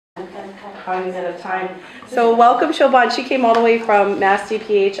Counties at a time. So welcome, Shioban. She came all the way from Mass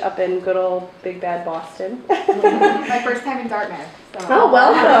DrPH up in good old big bad Boston. My first time in Dartmouth. So. Oh,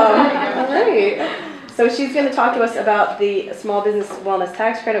 welcome. All right. So she's going to talk to us about the Small Business Wellness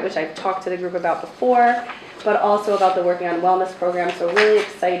Tax Credit, which I've talked to the group about before, but also about the Working on Wellness program. So really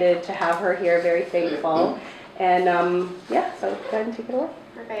excited to have her here, very thankful. And yeah, so go ahead and take it away.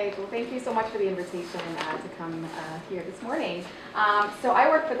 Perfect. Well, thank you so much for the invitation to come here this morning. So I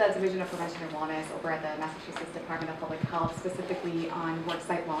work for the Division of Prevention and Wellness over at the Massachusetts Department of Public Health, specifically on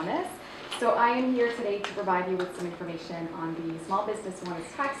Worksite Wellness. So I am here today to provide you with some information on the Small Business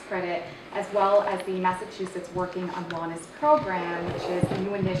Wellness Tax Credit, as well as the Massachusetts Working on Wellness program, which is a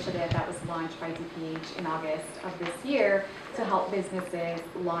new initiative that was launched by DrPH in August of this year to help businesses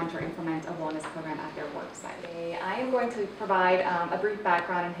launch or implement a wellness program at their worksite. I am going to provide a brief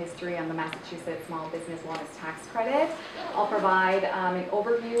background and history on the Massachusetts Small Business Wellness Tax Credit. I'll provide an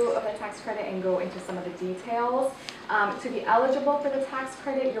overview of the tax credit and go into some of the details. To be eligible for the tax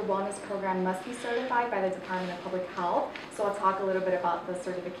credit, your wellness program must be certified by the Department of Public Health. So I'll talk a little bit about the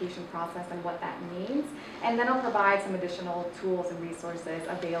certification process and what that means. And then I'll provide some additional tools and resources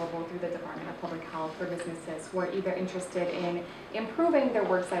available through the Department of Public Health for businesses who are either interested in improving their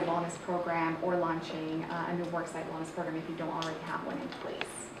worksite wellness program or launching a new worksite wellness program if you don't already have one in place.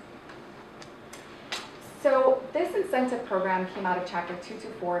 So this incentive program came out of Chapter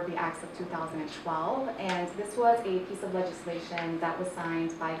 224 of the Acts of 2012, and this was a piece of legislation that was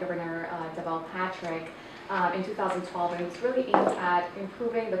signed by Governor Deval Patrick in 2012, and it was really aimed at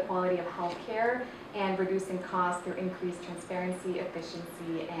improving the quality of health care and reducing costs through increased transparency,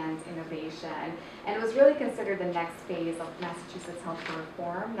 efficiency, and innovation. And it was really considered the next phase of Massachusetts healthcare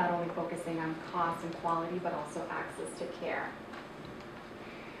reform, not only focusing on cost and quality, but also access to care.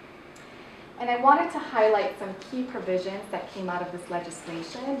 And I wanted to highlight some key provisions that came out of this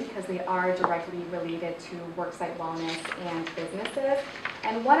legislation because they are directly related to worksite wellness and businesses.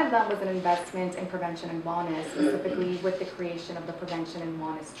 And one of them was an investment in prevention and wellness, specifically with the creation of the Prevention and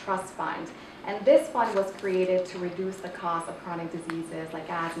Wellness Trust Fund. And this fund was created to reduce the cost of chronic diseases like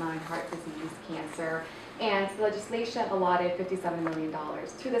asthma and heart disease, cancer. And the legislation allotted $57 million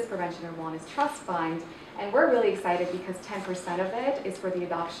to this Prevention and Wellness Trust Fund. And we're really excited because 10% of it is for the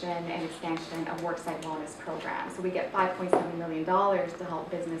adoption and expansion of worksite wellness programs. So we get $5.7 million to help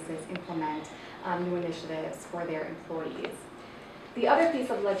businesses implement new initiatives for their employees. The other piece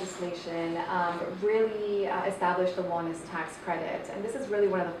of legislation really established the wellness tax credit. And this is really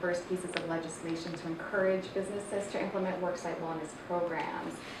one of the first pieces of legislation to encourage businesses to implement worksite wellness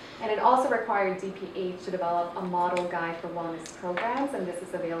programs. And it also required DrPH to develop a model guide for wellness programs, and this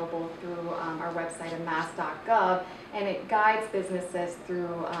is available through our website at mass.gov, and it guides businesses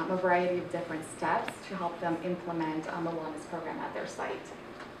through a variety of different steps to help them implement a wellness program at their site.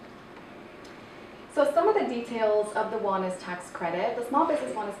 So some of the details of the wellness tax credit. The Small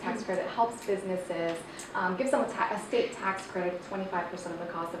Business Wellness Tax Credit helps businesses, gives them a state tax credit of 25% of the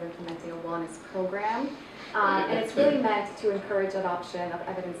cost of implementing a wellness program. And it's really meant to encourage adoption of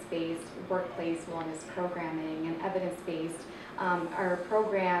evidence-based workplace wellness programming, and evidence-based are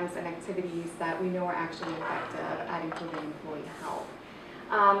programs and activities that we know are actually effective at improving employee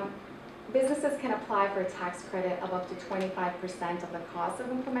health. Businesses can apply for a tax credit of up to 25% of the cost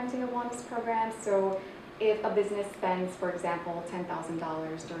of implementing a wellness program. So if a business spends, for example,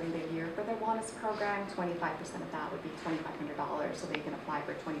 $10,000 during the year for their wellness program, 25% of that would be $2,500, so they can apply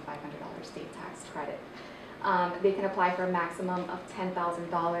for a $2,500 state tax credit. They can apply for a maximum of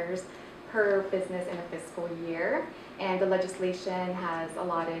 $10,000 per business in a fiscal year, and the legislation has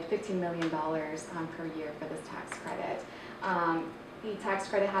allotted $15 million per year for this tax credit. The tax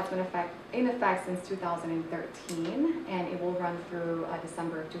credit has been in effect since 2013, and it will run through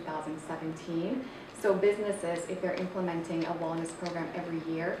December of 2017. So businesses, if they're implementing a wellness program every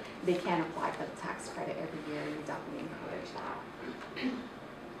year, they can apply for the tax credit every year, and we definitely encourage that.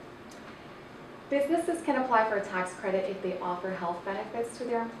 Businesses can apply for a tax credit if they offer health benefits to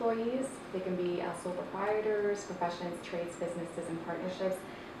their employees. They can be sole proprietors, professions, trades, businesses, and partnerships.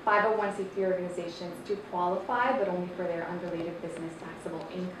 501c3 organizations do qualify, but only for their unrelated business taxable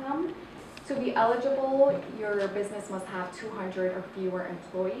income. To be eligible, your business must have 200 or fewer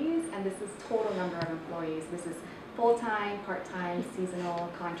employees, and this is total number of employees. This is full-time, part-time,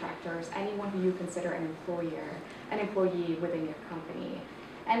 seasonal, contractors, anyone who you consider an employee within your company.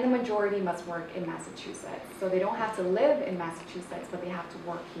 And the majority must work in Massachusetts. So they don't have to live in Massachusetts, but they have to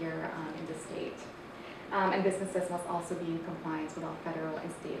work here in the state. And businesses must also be in compliance with all federal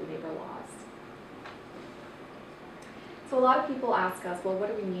and state labor laws. So a lot of people ask us, well, what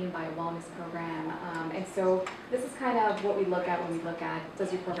do we mean by a wellness program? And so this is kind of what we look at when we look at,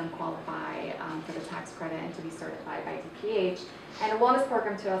 does your program qualify for the tax credit and to be certified by DrPH? And a wellness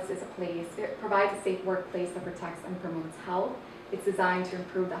program to us is a place, it provides a safe workplace that protects and promotes health. It's designed to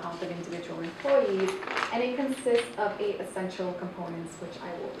improve the health of individual employees, and it consists of 8 essential components, which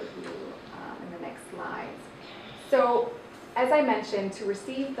I will review in the next slides. So, as I mentioned, to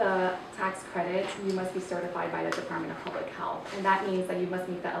receive the tax credit, you must be certified by the Department of Public Health. And that means that you must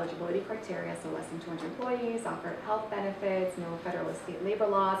meet the eligibility criteria, so less than 200 employees, offer health benefits, no federal or state labor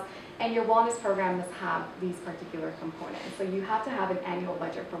laws, and your wellness program must have these particular components. So you have to have an annual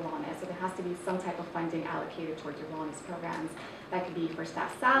budget for wellness, so there has to be some type of funding allocated towards your wellness programs. That could be for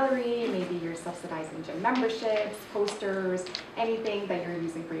staff salary, maybe you're subsidizing gym memberships, posters, anything that you're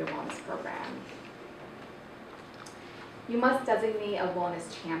using for your wellness program. You must designate a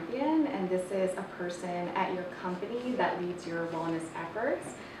wellness champion, and this is a person at your company that leads your wellness efforts,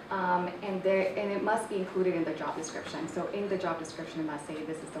 and it must be included in the job description. So in the job description, it must say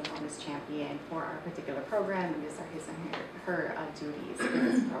this is the wellness champion for our particular program, and these are his and her duties for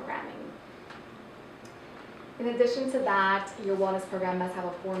this programming. In addition to that, your wellness program must have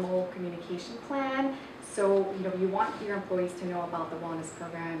a formal communication plan. So, you want your employees to know about the wellness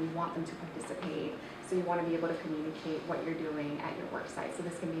program, you want them to participate. So you want to be able to communicate what you're doing at your work site. So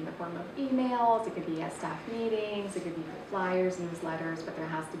this can be in the form of emails, it could be at staff meetings, it could be flyers, newsletters, but there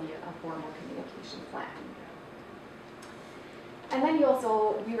has to be a formal communication plan. And then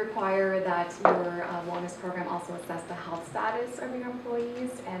we require that your wellness program also assess the health status of your employees,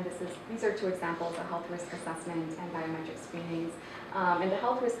 and these are 2 examples of health risk assessment and biometric screenings. And the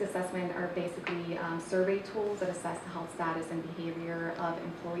health risk assessment are basically survey tools that assess the health status and behavior of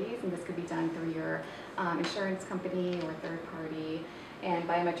employees, and this could be done through your insurance company or third party. And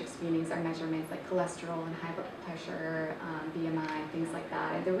biometric screenings are measurements like cholesterol and high blood pressure, BMI, things like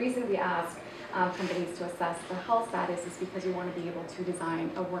that. And the reason we ask companies to assess the health status is because you want to be able to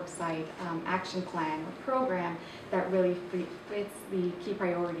design a worksite action plan or program that really fits the key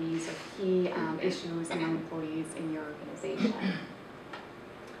priorities or key issues among employees in your organization.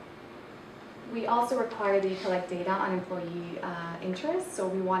 We also require that you collect data on employee interests. So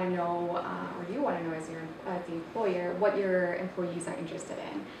we want to know, or you want to know as the employer, what your employees are interested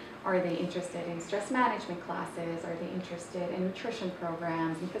in. Are they interested in stress management classes? Are they interested in nutrition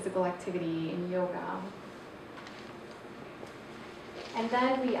programs, in physical activity, in yoga? And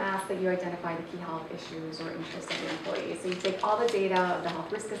then we ask that you identify the key health issues or interests of your employees. So you take all the data of the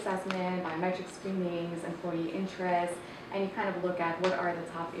health risk assessment, biometric screenings, employee interests, and you kind of look at what are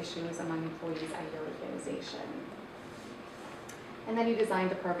the top issues among employees at your organization. And then you design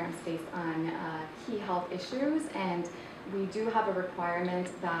the programs based on key health issues, and we do have a requirement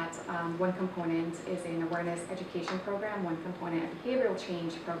that one component is an awareness education program, one component a behavioral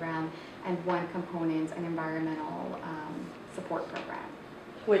change program, and one component an environmental support program.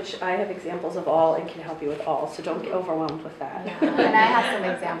 Which I have examples of all and can help you with all, so don't get overwhelmed with that. Yeah. And I have some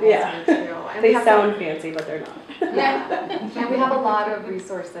examples here too. And they sound fancy, but they're not. Yeah, and we have a lot of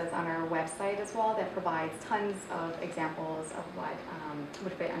resources on our website as well that provides tons of examples of what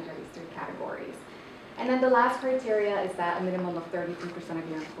would fit under these 3 categories. And then the last criteria is that a minimum of 33% of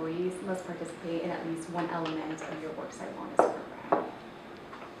your employees must participate in at least one element of your worksite wellness program.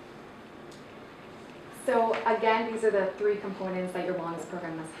 So again, these are the 3 components that your wellness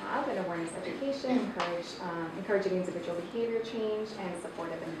program must have: an awareness education, encouraging individual behavior change, and a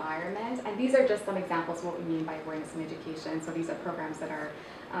supportive environment. And these are just some examples of what we mean by awareness and education. So these are programs that are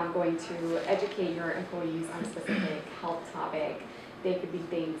going to educate your employees on a specific health topic. They could be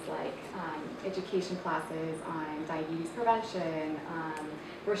things like education classes on diabetes prevention,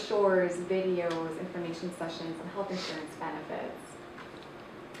 brochures, videos, information sessions, and health insurance benefits.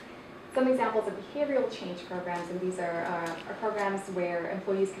 Some examples of behavioral change programs, and these are programs where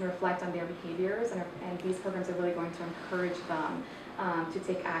employees can reflect on their behaviors, and these programs are really going to encourage them to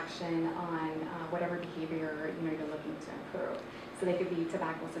take action on whatever behavior you're looking to improve. So they could be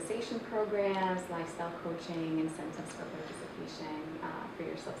tobacco cessation programs, lifestyle coaching, incentives for participation for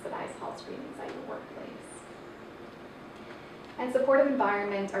your subsidized health screenings at your workplace. And supportive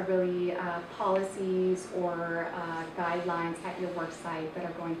environment are really policies or guidelines at your work site that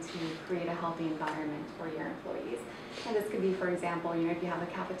are going to create a healthy environment for your employees. And this could be, for example, if you have a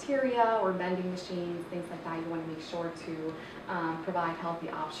cafeteria or vending machines, things like that, you want to make sure to provide healthy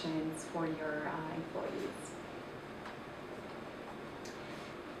options for your employees.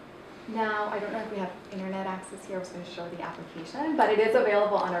 Now, I don't know if we have internet access here. I was going to show the application, but it is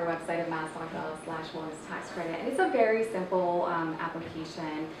available on our website at mass.gov/wellness tax credit. And it's a very simple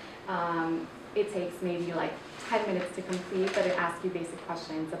application. It takes maybe like 10 minutes to complete, but it asks you basic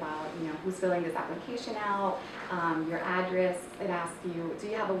questions about, who's filling this application out, your address. It asks you, do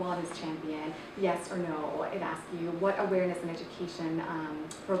you have a wellness champion? Yes or no. It asks you, what awareness and education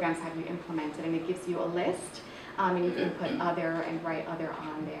programs have you implemented? And it gives you a list, and you can put other and write other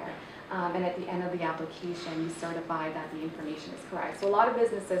on there. And at the end of the application, you certify that the information is correct. So a lot of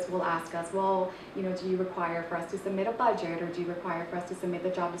businesses will ask us, well, do you require for us to submit a budget, or do you require for us to submit the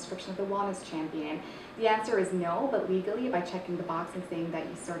job description of the wellness champion? The answer is no, but legally, by checking the box and saying that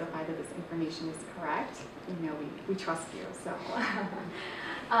you certify that this information is correct, we trust you. So.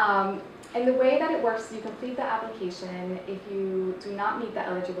 And the way that it works, you complete the application. If you do not meet the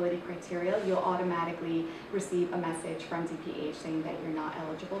eligibility criteria, you'll automatically receive a message from DrPH saying that you're not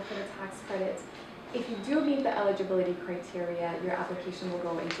eligible for the tax credit. If you do meet the eligibility criteria, your application will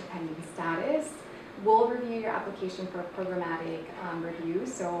go into pending status. We'll review your application for a programmatic review.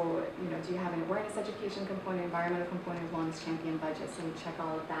 So, do you have an awareness education component, environmental component, wellness champion budget? So we check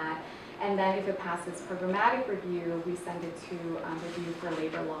all of that. And then if it passes programmatic review, we send it to review for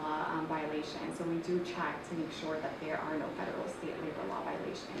labor law violations. So we do check to make sure that there are no federal state labor law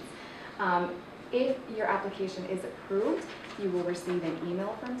violations. If your application is approved, you will receive an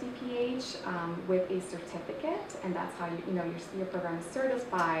email from DrPH with a certificate, and that's how your program is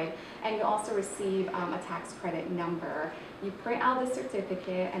certified. And you also receive a tax credit number. You print out the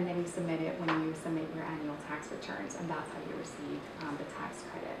certificate, and then you submit it when you submit your annual tax returns, and that's how you receive the tax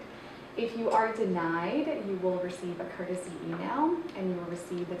credit. If you are denied, you will receive a courtesy email, and you will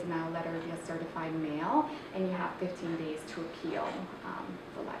receive the denial letter via certified mail, and you have 15 days to appeal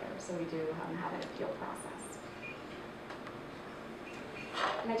the letter. So we do have an appeal process.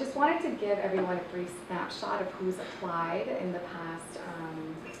 And I just wanted to give everyone a brief snapshot of who's applied in the past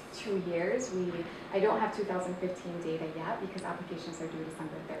 2 years. I don't have 2015 data yet because applications are due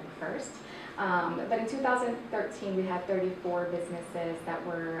December 31st. But in 2013, we had 34 businesses that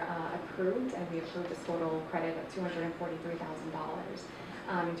were approved, and we approved a total credit of $243,000.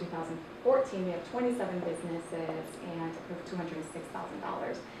 In 2014, we have 27 businesses and approved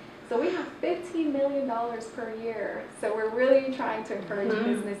 $206,000. So we have $15 million per year. So we're really trying to encourage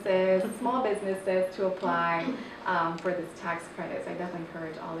businesses, small businesses, to apply for this tax credit. So I definitely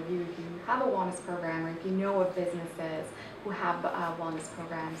encourage all of you, if you have a wellness program, or if you know of businesses who have wellness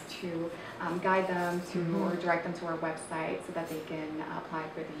programs, to guide them to or direct them to our website so that they can apply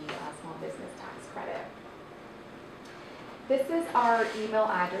for the small business tax credit. This is our email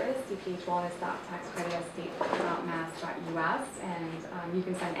address, dphwellness.taxcredit@state.mass.us, and you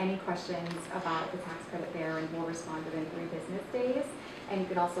can send any questions about the tax credit there, and we'll respond within 3 business days. And you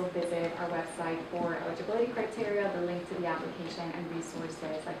can also visit our website for eligibility criteria, the link to the application, and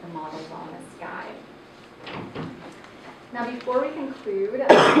resources like the Model Wellness Guide. Now, before we conclude, I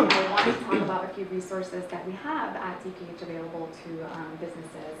want to talk about a few resources that we have at DrPH available to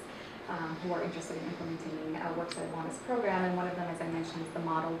businesses who are interested in implementing a Worksite Wellness program. And one of them, as I mentioned, is the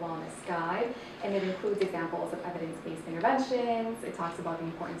Model Wellness Guide. And it includes examples of evidence-based interventions. It talks about the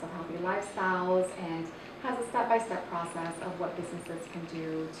importance of healthy lifestyles, and has a step-by-step process of what businesses can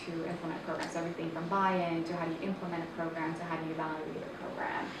do to implement programs. So everything from buy-in to how do you implement a program to how do you evaluate a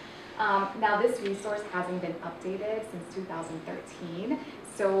program. Now, this resource hasn't been updated since 2013.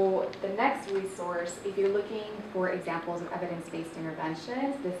 So the next resource, if you're looking for examples of evidence-based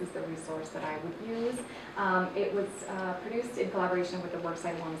interventions, this is the resource that I would use. It was produced in collaboration with the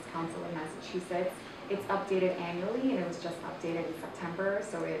Worksite Wellness Council in Massachusetts. It's updated annually, and it was just updated in September,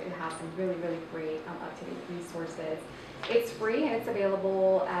 so it has some really, really great up-to-date resources. It's free, and it's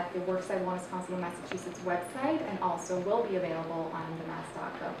available at the Worksite Wellness Council of Massachusetts website, and also will be available on the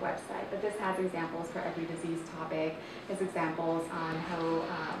mass.gov website. But this has examples for every disease topic. There's examples on how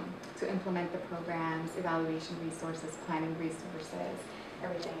to implement the programs, evaluation resources, planning resources.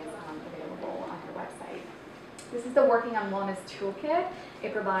 Everything is available on the website. This is the Working on Wellness Toolkit.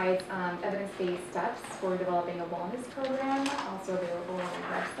 It provides evidence-based steps for developing a wellness program, also available on the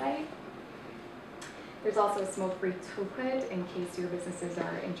website. There's also a smoke-free toolkit in case your businesses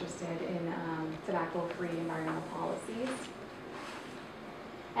are interested in tobacco-free environmental policies.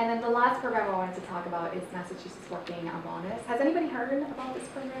 And then the last program I wanted to talk about is Massachusetts Working on Wellness. Has anybody heard about this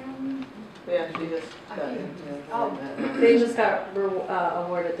program? Yeah, she just got it. Oh. They just got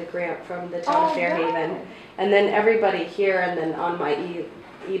awarded the grant from the town of Fairhaven. Wow. And then everybody here and then on my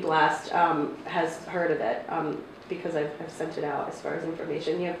e-blast has heard of it. because I've sent it out as far as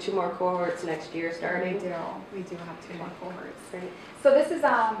information. You have 2 more cohorts next year starting. We do have 2 more cohorts. Right. So this is,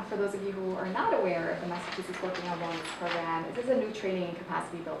 for those of you who are not aware of the Massachusetts Working on Wellness program, this is a new training and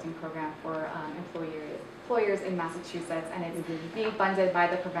capacity building program for employers in Massachusetts, and it's being funded by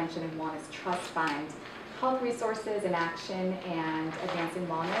the Prevention and Wellness Trust Fund. Health Resources in Action and Advancing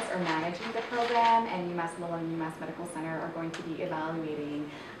Wellness are managing the program, and UMass Lowell and UMass Medical Center are going to be evaluating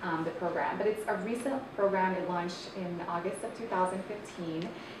the program. But it's a recent program. It launched in August of 2015,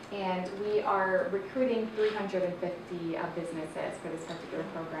 and we are recruiting 350 businesses for this particular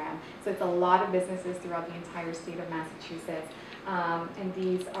program. So it's a lot of businesses throughout the entire state of Massachusetts. And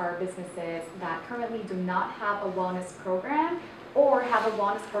these are businesses that currently do not have a wellness program, or have a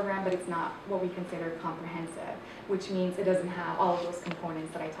wellness program, but it's not what we consider comprehensive, which means it doesn't have all of those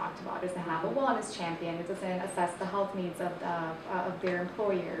components that I talked about. It doesn't have a wellness champion. It doesn't assess the health needs of their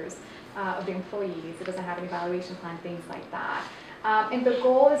employers, of the employees. It doesn't have an evaluation plan, things like that. And the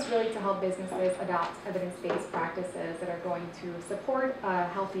goal is really to help businesses adopt evidence-based practices that are going to support a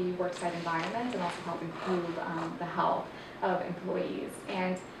healthy worksite environment and also help improve the health of employees.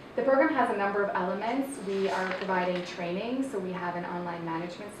 And the program has a number of elements. We are providing training, so we have an online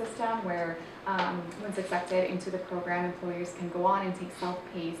management system where once accepted into the program, employers can go on and take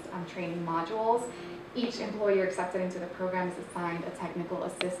self-paced training modules. Each employer accepted into the program is assigned a technical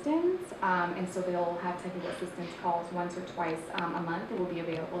assistant, and so they'll have technical assistance calls once or twice a month and will be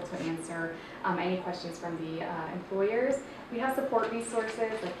available to answer any questions from the employers. We have support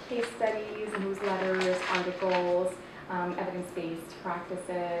resources like case studies, newsletters, articles, evidence-based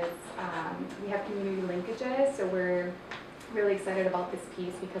practices. We have community linkages, so we're really excited about this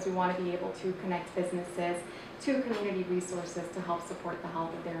piece because we want to be able to connect businesses to community resources to help support the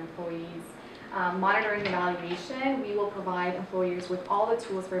health of their employees. Monitoring evaluation, we will provide employers with all the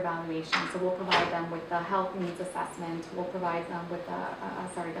tools for evaluation. So we'll provide them with the health needs assessment, we'll provide them with the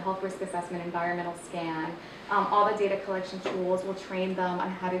health risk assessment, environmental scan, all the data collection tools. We'll train them on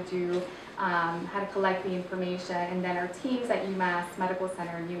how to collect the information, and then our teams at UMass Medical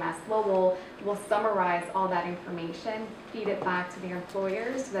Center and UMass Lowell will summarize all that information, feed it back to their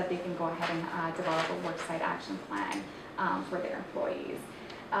employers so that they can go ahead and develop a worksite action plan for their employees.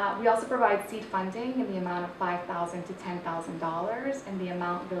 We also provide seed funding in the amount of $5,000 to $10,000, and the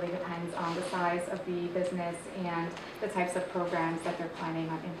amount really depends on the size of the business and the types of programs that they're planning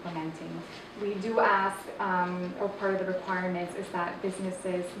on implementing. We do ask, or part of the requirements is that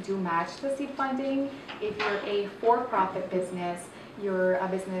businesses do match the seed funding. If you're a for-profit business, your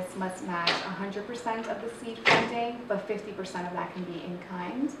business must match 100% of the seed funding, but 50% of that can be in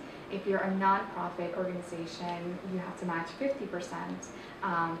kind. If you're a nonprofit organization, you have to match 50%,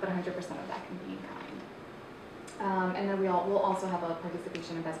 but 100% of that can be in kind. And then we'll also have a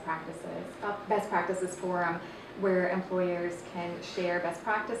participation in best practices forum where employers can share best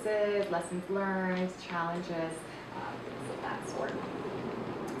practices, lessons learned, challenges, things of that sort.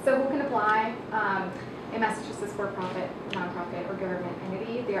 So who can apply? A Massachusetts for-profit, nonprofit, or government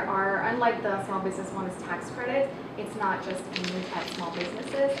entity. There are, unlike the Small Business Wellness Tax Credit, it's not just aimed at small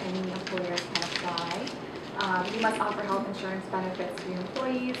businesses. Any employers can apply. You must offer health insurance benefits to your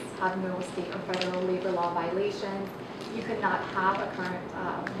employees, have no state or federal labor law violations. You cannot have a current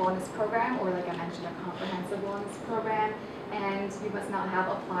wellness program, or like I mentioned, a comprehensive wellness program, and you must not have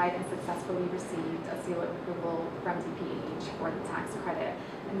applied and successfully received a seal of approval from DrPH for the tax credit.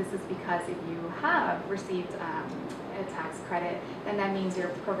 And this is because if you have received a tax credit, then that means your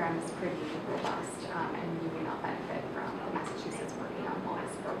program is pretty robust, and you may not benefit from the Massachusetts Working on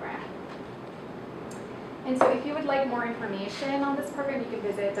Wellness program. And so if you would like more information on this program, you can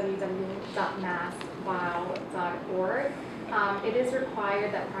visit www.masswow.org. It is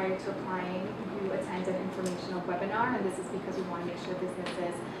required that prior to applying, you attend an informational webinar, and this is because we want to make sure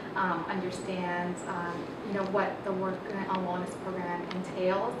businesses understand what the Work on Wellness program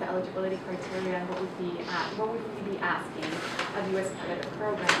entails, the eligibility criteria, and what would we be asking of you as part of the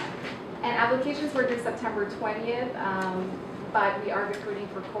program. And applications were due September 20th, but we are recruiting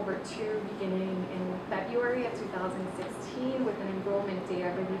for cohort 2 beginning in February of 2016 with an enrollment date,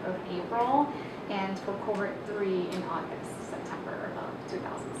 I believe, of April, and for cohort 3 in September of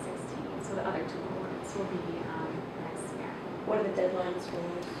 2016. So the other 2 cohorts will be next year. What are the deadlines for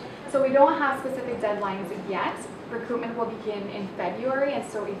those? So we don't have specific deadlines yet. Recruitment will begin in February, and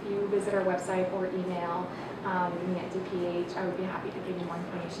so if you visit our website or email me at DrPH, I would be happy to give you more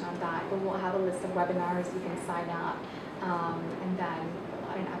information on that. But we'll have a list of webinars you can sign up, and then fill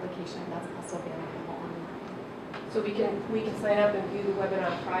out an application that's also available online. So we can sign up and view the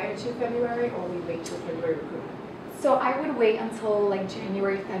webinar prior to February, or we wait till February recruitment? So I would wait until like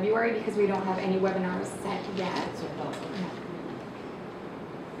January, February, because we don't have any webinars set yet.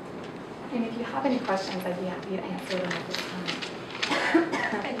 And if you have any questions, I'd be happy to answer them at this time.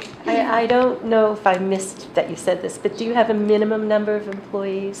 I don't know if I missed that you said this, but do you have a minimum number of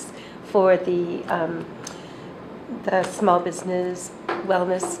employees for the small business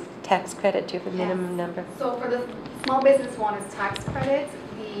wellness tax credit? Do you have a minimum number? So for the small business wellness tax credit,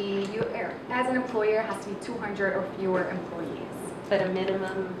 you as an employer has to be 200 or fewer employees. But a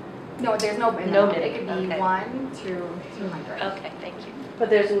minimum? No, there's no minimum. No minimum. It could be Okay. 1 to 200. Okay, thank you. But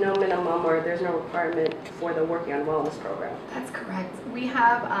there's no minimum or there's no requirement for the Working on Wellness program. That's correct. We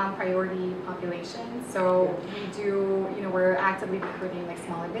have priority population, so we do, we're actively recruiting like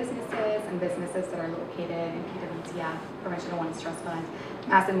smaller businesses and businesses that are located in PWTF, Prevention of Wellness Trust Fund,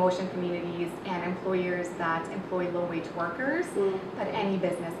 Mass in Motion communities, and employers that employ low-wage workers. But any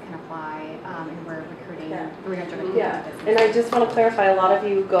business can apply, and we're recruiting 350 Yeah, businesses. and I just want to clarify, a lot of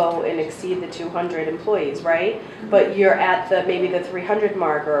you go and exceed the 200 employees, right? But you're at maybe the 300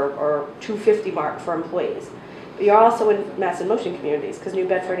 mark or 250 mark for employees. But you're also in Mass in Motion communities, because New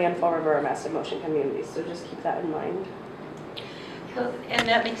Bedford and Fall River are Mass in Motion communities, so just keep that in mind. Well, and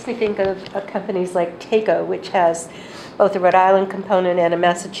that makes me think of companies like TACO, which has both a Rhode Island component and a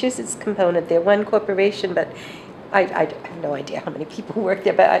Massachusetts component. They're one corporation, but I have no idea how many people work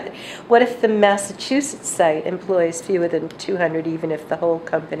there. But what if the Massachusetts site employs fewer than 200, even if the whole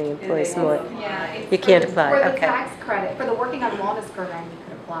company employs more? Yeah, it's You can't apply, For the okay. tax credit, for the Working on Wellness program, you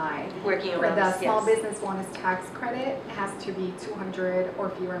can apply. Working on For the Wellness, small yes. business wellness tax credit, it has to be 200 or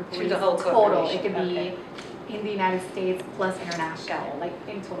fewer employees. the whole total. It corporation, could be okay. in the United States plus international. Got it. Like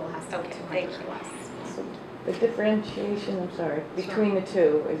in total, it has to be Okay, 200 thank or you. less. So the differentiation, I'm sorry, between the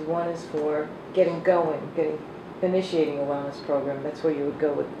two is one is for initiating a wellness program. That's where you would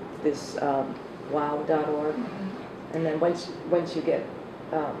go with this wow.org. And then once you get,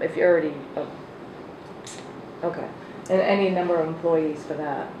 if you're already, okay. And any number of employees for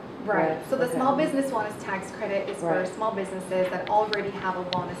that. Right. So the Okay. small business wellness tax credit is for Right. small businesses that already have a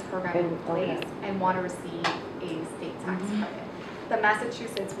wellness program in place and want to receive a state tax credit. The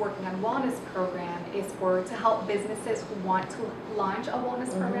Massachusetts Working on Wellness program is to help businesses who want to launch a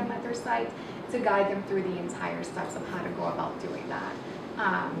wellness program at their site, to guide them through the entire steps of how to go about doing that.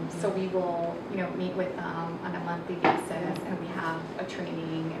 So we will, meet with them on a monthly basis, and we have a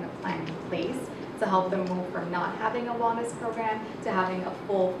training and a plan in place to help them move from not having a wellness program to having a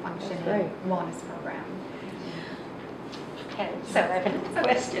full functioning wellness program. Okay, so I have another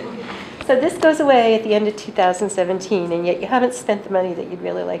question. So this goes away at the end of 2017, and yet you haven't spent the money that you'd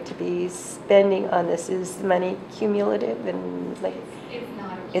really like to be spending on this. Is the money cumulative and like? It's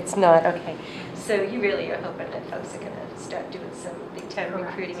not. It's not, okay. So you really are hoping that folks are going to start doing some big time Correct.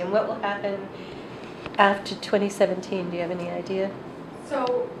 recruiting. And what will happen after 2017? Do you have any idea?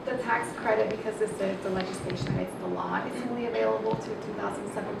 So the tax credit, because this is the legislation, it's the law, it's only available to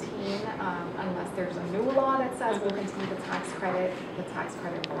 2017 unless there's a new law that says we'll continue the tax credit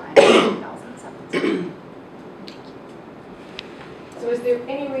will end in 2017. So is there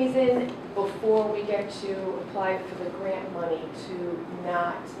any reason before we get to apply for the grant money to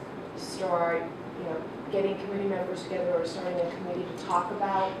not start, getting committee members together or starting a committee to talk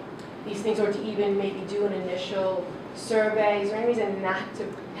about these things, or to even maybe do an initial survey? Is there any reason not to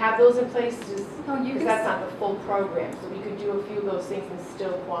have those in place? No, you Because can that's not the full program, so we could do a few of those things and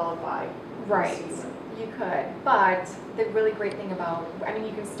still qualify. Right, season. you could, but the really great thing about,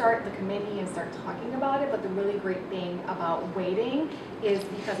 you can start the committee and start talking about it, but the really great thing about waiting is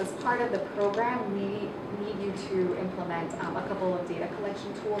because as part of the program, we need you to implement a couple of data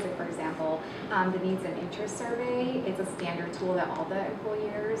collection tools. Like for example, the needs and interest survey. It's a standard tool that all the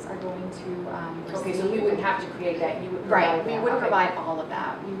employers are going to Okay, receive. so we wouldn't have to create that, you would provide Right, we that. would Okay. provide all of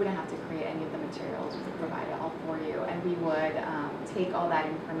that. We wouldn't have to create any of the materials. We would provide it all for you, and we would take all that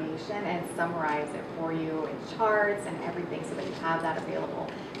information and summarize it for you in charts and everything, so that you have that available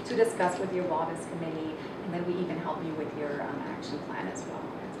to discuss with your wellness committee, and then we even help you with your action plan as well.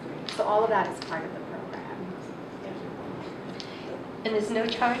 So all of that is part of the program. And there's no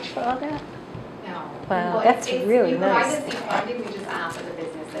charge for all that? No. Wow, Well, that's really you nice. provide the seed funding, we just ask that the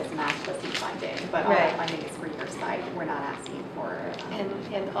businesses match the seed funding, but all Right. the funding is for your site. We're not asking for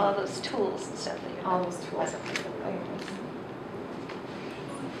And all those tools and stuff that you're all those tools are for the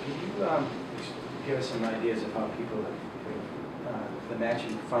Can you give us some ideas of how people, the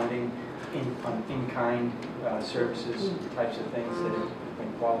matching funding, in-kind services, types of things that have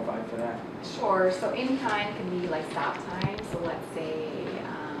been qualified for that? Sure. So in kind can be like stop time. So let's say,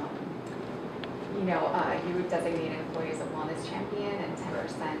 you would designate an employee as a wellness champion, and 10%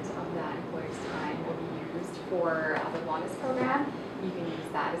 of that employee's time will be used for the wellness program, you can use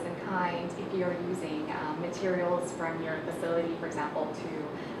that as in kind. If you're using materials from your facility, for example, to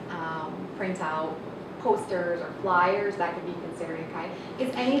print out posters or flyers, that could be considered in kind.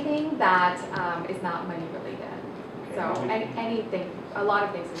 It's anything that is not money related. So anything, a lot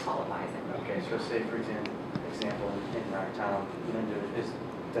of things can qualify as it. Okay, so say for example, in our town, Linda is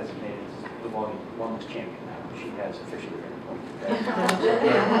designated as the wellness champion now. She has officially been appointed.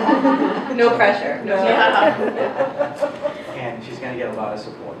 No pressure. No. And she's going to get a lot of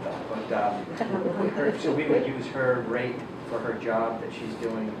support though. So we would use her rate for her job that she's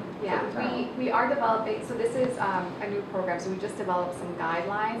doing. Yeah, we are developing, so this is a new program, so we just developed some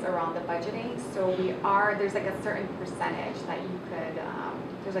guidelines around the budgeting. So there's like a certain percentage that you could,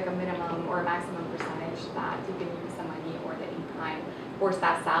 there's like a minimum or a maximum percentage that you can use the money or the in-kind or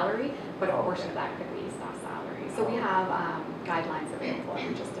staff salary, but a portion of that could be staff salary. So we have guidelines available, and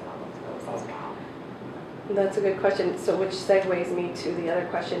we just developed those as well. That's a good question. So which segues me to the other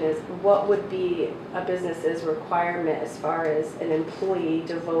question is, what would be a business's requirement as far as an employee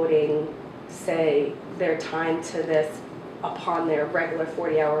devoting, say, their time to this upon their regular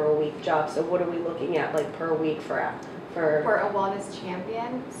 40-hour-a-week job? So what are we looking at, like, per week for a wellness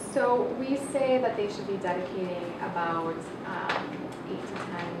champion? So we say that they should be dedicating about 8 to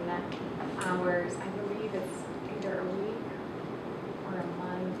 10 hours. I believe it's either a week or a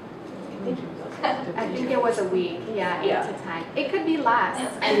month. I think it was a week, 8 to 10. It could be less.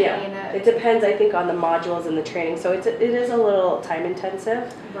 It depends, I think, on the modules and the training. So it is a little time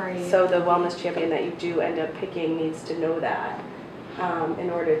intensive. Right. So the wellness champion that you do end up picking needs to know that in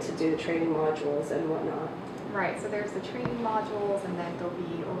order to do the training modules and whatnot. Right, so there's the training modules, and then they'll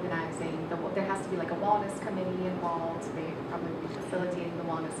be organizing, there has to be like a wellness committee involved. They probably be facilitating the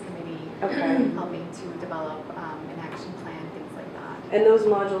wellness committee, helping to develop an action plan, things like that. And those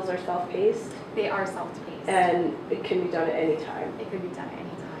modules are self-paced? They are self-paced. And it can be done at any time? It could be done at any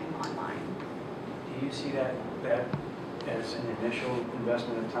time online. Do you see that as an initial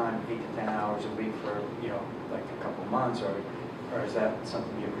investment of time, 8 to 10 hours a week for, like a couple months, or is that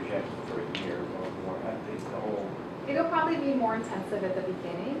something you project for a year or more? The whole. It'll probably be more intensive at the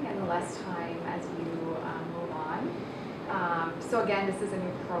beginning and less time as you move on. So again, this is a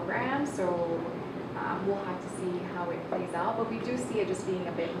new program, so we'll have to see how it plays out. But we do see it just being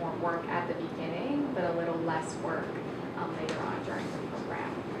a bit more work at the beginning, but a little less work later on during the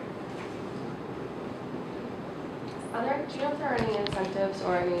program. Do you know if there are any incentives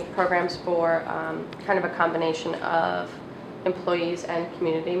or any programs for kind of a combination of employees and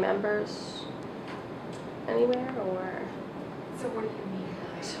community members anywhere, or? So what do you mean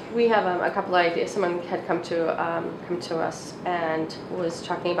by? We have a couple of ideas. Someone had come to us and was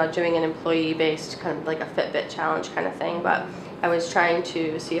talking about doing an employee-based kind of like a Fitbit challenge kind of thing, but I was trying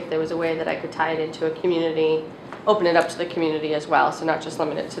to see if there was a way that I could tie it into a community, open it up to the community as well, so not just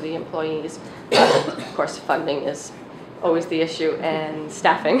limit it to the employees. But of course, funding is always the issue, and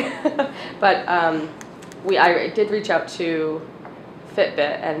staffing. But I did reach out to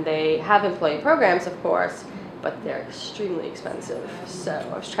Fitbit, and they have employee programs, of course, but they're extremely expensive. So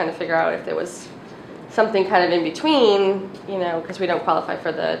I was trying to figure out if there was something kind of in between, because we don't qualify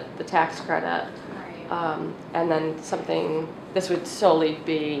for the tax credit. Right. And then this would solely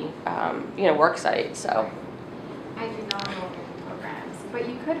be, Worksite, so. I do not know of any programs, but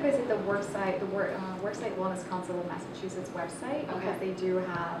you could visit the Worksite, Worksite Wellness Council of Massachusetts website, because they do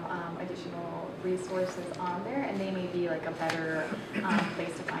have additional resources on there, and they may be like a better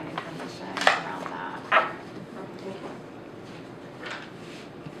place to find information around that.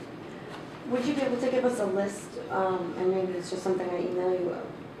 Would you be able to give us a list, and maybe it's just something I email you,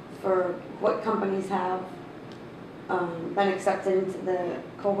 for what companies have been accepted into the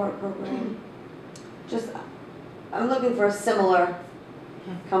cohort program? I'm looking for a similar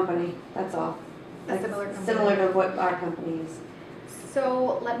company, that's all. Similar to what our company is.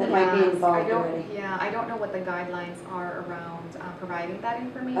 So let me That might be ask, involved already. I don't know what the guidelines are around providing that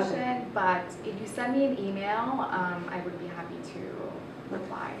information, but if you send me an email, I would be happy to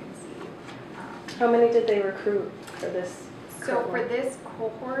reply and see. How many did they recruit for this? So for this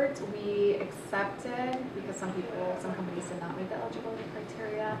cohort, we accepted, because some companies did not meet the eligibility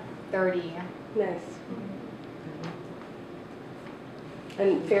criteria, 30. Nice.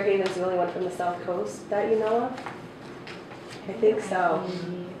 And Fairhaven's the only one from the Southcoast that you know of? I think so.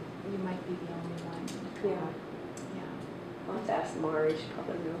 You might be the only one. Yeah. I'll have to ask Mari, she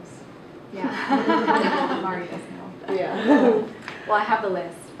probably knows. Yeah. Mari does know. Yeah. Well, I have the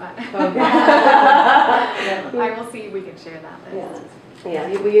list, but Okay. I will see if we can share that list. Yeah,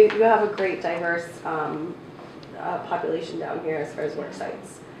 you have a great diverse population down here as far as work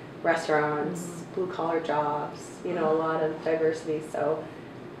sites, restaurants, blue collar jobs, you know, a lot of diversity. So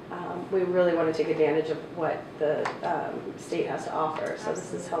we really want to take advantage of what the state has to offer. So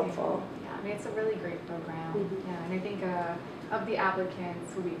this is helpful. Yeah, I mean, it's a really great program. Mhm. Yeah, and I think of the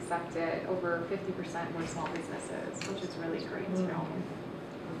applicants who we accepted, over 50% were small businesses, which is really great too.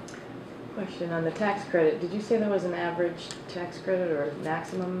 Question on the tax credit. Did you say there was an average tax credit or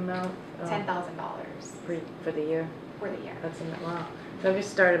maximum amount? $10,000 For the year? for the year. That's wow. So I just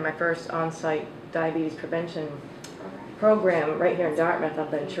started my first on-site diabetes prevention program right here in Dartmouth on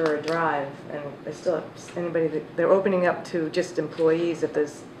Ventura Drive, and I still have anybody that they're opening up to just employees. If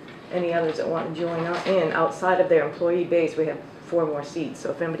there's any others that want to join in outside of their employee base, we have 4 more seats.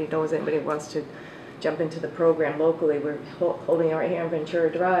 So if anybody knows anybody wants to jump into the program locally, we're holding it right here on Ventura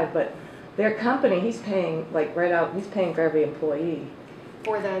Drive. But their company, he's paying like right out. He's paying for every employee.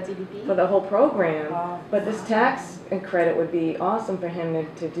 For the DBP? For the whole program. Wow. But this tax and credit would be awesome for him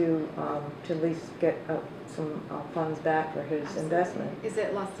to do, to at least get some funds back for his investment. Is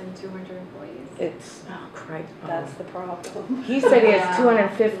it less than 200 employees? It's, oh, Christ. That's the problem. He said he has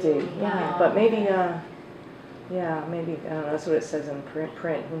 250, yeah, Wow. but maybe, yeah, maybe, I don't know, that's what it says in print.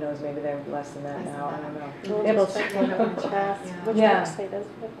 Who knows, maybe they're less than that now, I don't know. We'll Yeah, just but- check it out. Ask. Yeah. Which Yeah. website is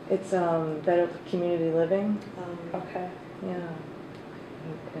it? It's Better Community Living, Okay. yeah.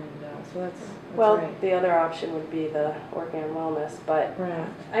 And so that's Well, right. the other option would be the working on wellness, but Right.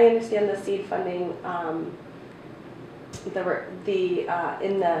 I understand the seed funding.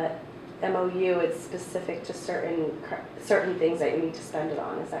 In the MOU, it's specific to certain things that you need to spend it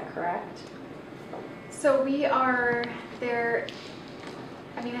on. Is that correct? So we are there,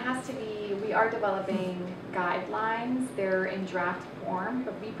 I mean, it has to be, we are developing guidelines. They're in draft form,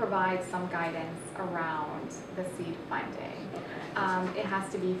 but we provide some guidance around the seed funding. It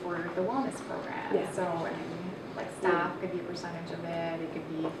has to be for the wellness program. Yeah. So, I mean, like staff could be a percentage of it. It could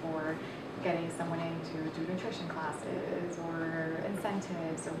be for getting someone in to do nutrition classes or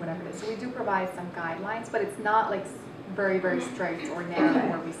incentives or whatever it is. So we do provide some guidelines, but it's not like very, very strict or narrow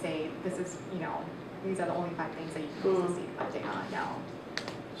where we say this is, you know, these are the only 5 things that you can use the seed funding on. No.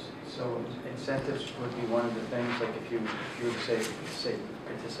 So incentives would be one of the things, like if you were to say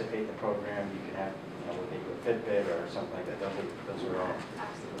participate in the program, you could have, you know, what they do, a Fitbit or something like that. Those are all.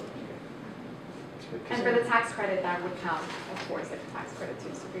 Absolutely. It's good 'cause And for the tax credit, that would count, of course, like the tax credit too.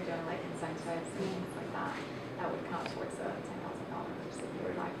 So if you're doing like incentives and things like that, that would count towards the $10,000 if you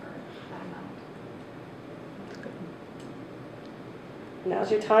apply for that amount.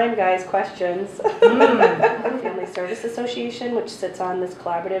 Now's your time, guys. Questions? Family Service Association, which sits on this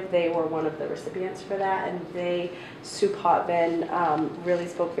collaborative, they were one of the recipients for that, and Sue Potvin really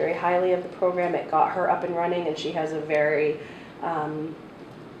spoke very highly of the program. It got her up and running, and she has a very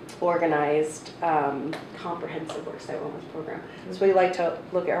organized, comprehensive worksite wellness program. So we like to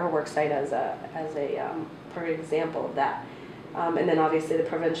look at her worksite as a perfect example of that. And then obviously the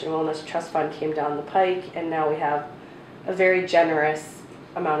Prevention Wellness Trust Fund came down the pike, and now we have a very generous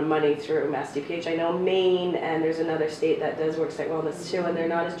amount of money through Mass DPH. I know Maine, and there's another state that does worksite wellness too, and they're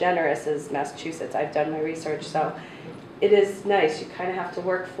not as generous as Massachusetts. I've done my research, so it is nice. You kind of have to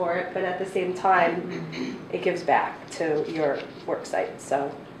work for it, but at the same time, it gives back to your worksite.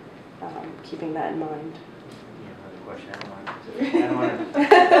 So keeping that in mind. Another question. I don't want to.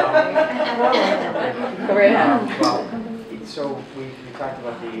 Go right ahead. Well, so we talked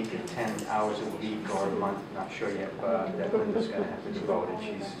about the 8 to 10 hours a week or a month, not sure yet, but that Linda's going to have to devote it.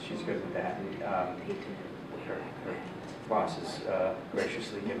 She's good with that. And, her boss has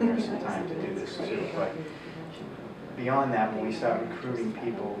graciously given her some time to do this too. But beyond that, when we start recruiting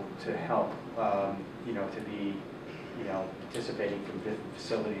people to help, you know, to be, you know, participating from different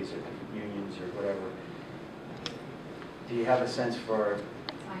facilities or different unions or whatever, do you have a sense for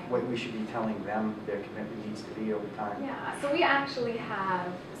what we should be telling them their commitment needs to be over time? Yeah, so we actually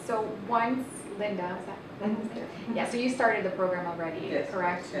have, so once Linda, is that Linda's there? Yeah, so you started the program already, Yes.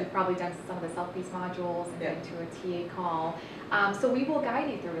 correct? Yeah. You've probably done some of the self-paced modules and Yeah. been to a TA call. So we will guide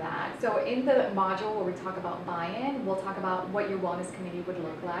you through that. So in the module where we talk about buy-in, we'll talk about what your wellness committee would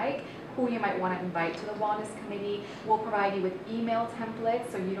look like, who you might want to invite to the wellness committee. We'll provide you with email templates,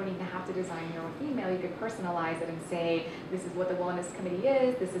 so you don't even have to design your own email. You could personalize it and say, this is what the wellness committee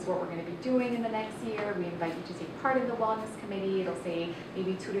is, this is what we're going to be doing in the next year. We invite you to take part in the wellness committee. It'll say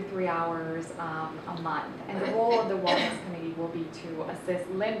maybe 2 to 3 hours a month. And the role of the wellness committee will be to assist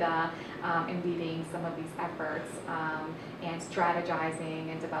Linda in leading some of these efforts and strategizing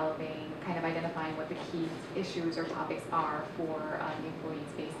and developing, kind of identifying what the key issues or topics are for the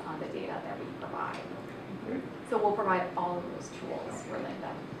employees based on the data that we provide. So we'll provide all of those tools for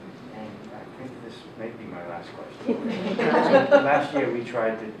Linda. And I think this may be my last question. Last year we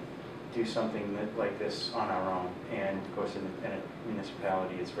tried to do something like this on our own. And of course, in a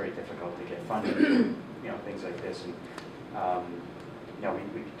municipality, it's very difficult to get funding, things like this. And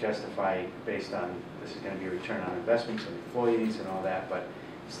we could justify based on this is going to be a return on investments of employees and all that, but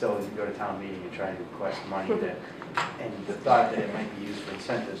still, as you go to town meeting and try and request money that, and the thought that it might be used for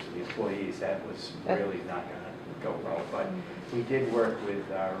incentives for the employees, that was really not going to go well. But we did work with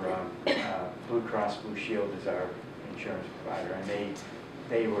our Blue Cross Blue Shield as our insurance provider, and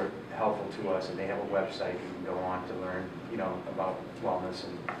they were helpful to us, and they have a website you can go on to learn, about wellness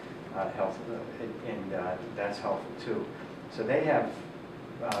and health, and that's helpful too. So they have,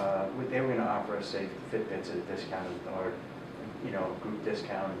 they were going to offer us, say, Fitbits at a discount or, group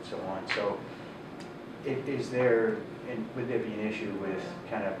discount and so on. So is there, and would there be an issue with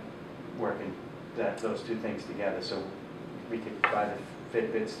kind of working those two things together? So we could buy the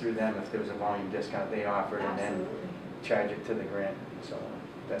Fitbits through them if there was a volume discount they offered, and then charge it to the grant and so on.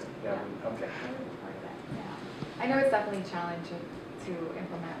 Okay. I know it's definitely a challenge to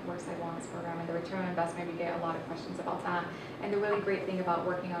implement Worksite Wellness Program, and the return on investment, we get a lot of questions about that. And the really great thing about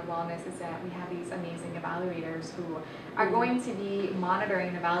working on wellness is that we have these amazing evaluators who are going to be monitoring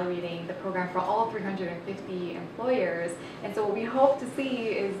and evaluating the program for all 350 employers. And so what we hope to see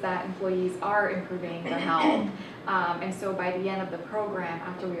is that employees are improving their health. And so by the end of the program,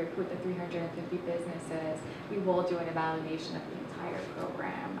 after we recruit the 350 businesses, we will do an evaluation of the entire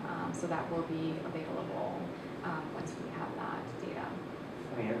program. So that will be available once we have that data.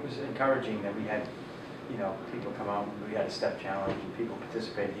 I mean, it was encouraging that we had, people come out, we had a step challenge, and people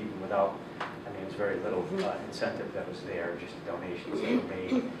participated even without, it was very little incentive that was there, just donations that were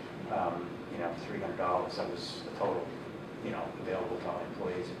made, $300, that was the total, available to all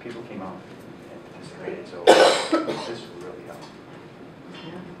employees, and people came out and participated, so this will really help.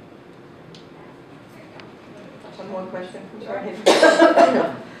 One more question. Sorry.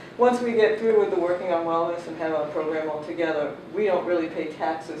 Once we get through with the working on wellness and have our program all together, we don't really pay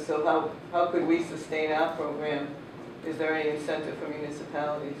taxes, so how could we sustain our program? Is there any incentive for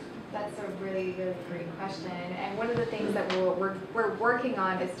municipalities? That's a really, really great question. And one of the things that we're working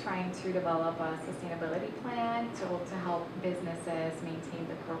on is trying to develop a sustainability plan to help businesses maintain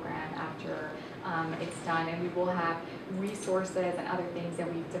the program after it's done. And we will have resources and other things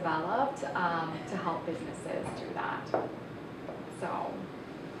that we've developed to help businesses through that. So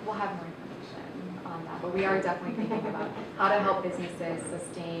we'll have more information on that, but we are definitely thinking about how to help businesses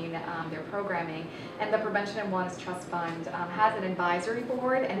sustain their programming. And the Prevention and Wellness Trust Fund has an advisory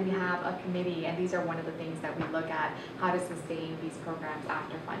board, and we have a committee, and these are one of the things that we look at, how to sustain these programs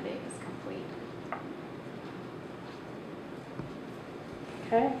after funding is complete.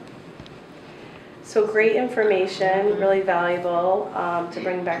 Okay. So great information, really valuable to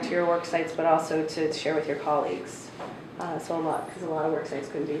bring back to your work sites, but also to share with your colleagues. Because a lot of work sites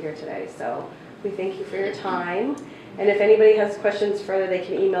couldn't be here today. So we thank you for your time. And if anybody has questions further, they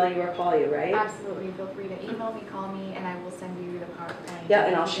can email you or call you, right? Absolutely. Feel free to email me, call me, and I will send you the PowerPoint. Yeah,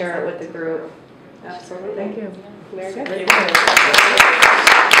 and I'll share it with the group. Absolutely. Thank you. Very good.